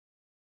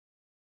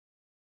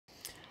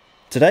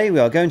Today we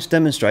are going to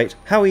demonstrate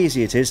how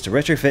easy it is to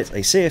retrofit a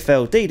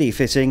CFL DD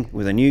fitting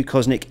with a new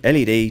Kosnic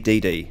LED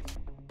DD.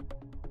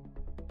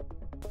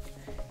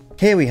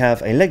 Here we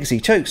have a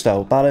legacy choke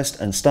style ballast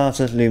and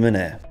starter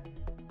luminaire.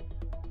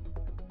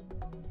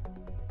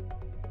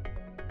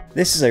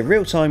 This is a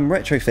real-time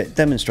retrofit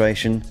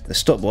demonstration. The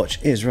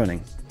stopwatch is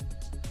running.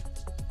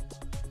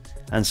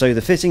 And so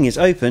the fitting is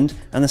opened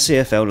and the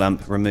CFL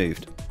lamp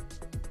removed.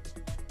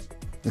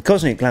 The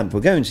Kosnic lamp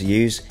we're going to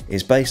use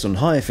is based on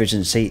high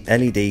efficiency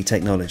LED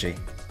technology.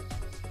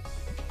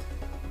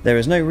 There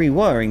is no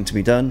rewiring to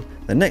be done.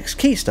 The next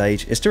key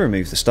stage is to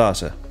remove the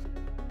starter.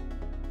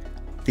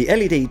 The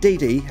LED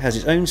DD has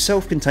its own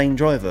self-contained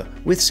driver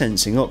with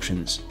sensing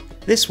options.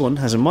 This one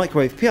has a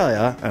microwave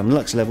PIR and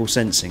lux level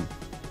sensing.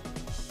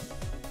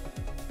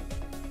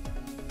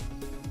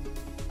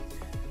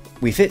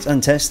 We fit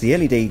and test the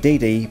LED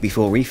DD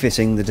before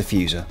refitting the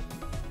diffuser.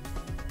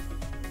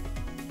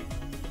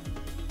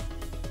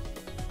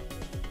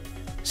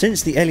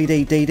 Since the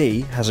LED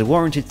DD has a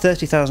warranted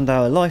 30,000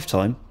 hour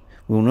lifetime,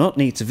 we will not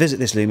need to visit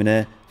this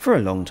luminaire for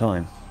a long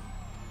time.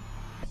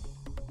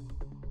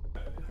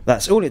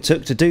 That's all it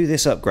took to do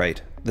this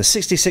upgrade. The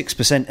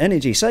 66%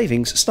 energy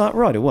savings start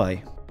right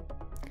away.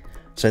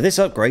 So this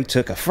upgrade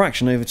took a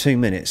fraction over 2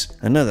 minutes,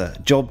 another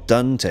job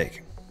done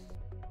tick.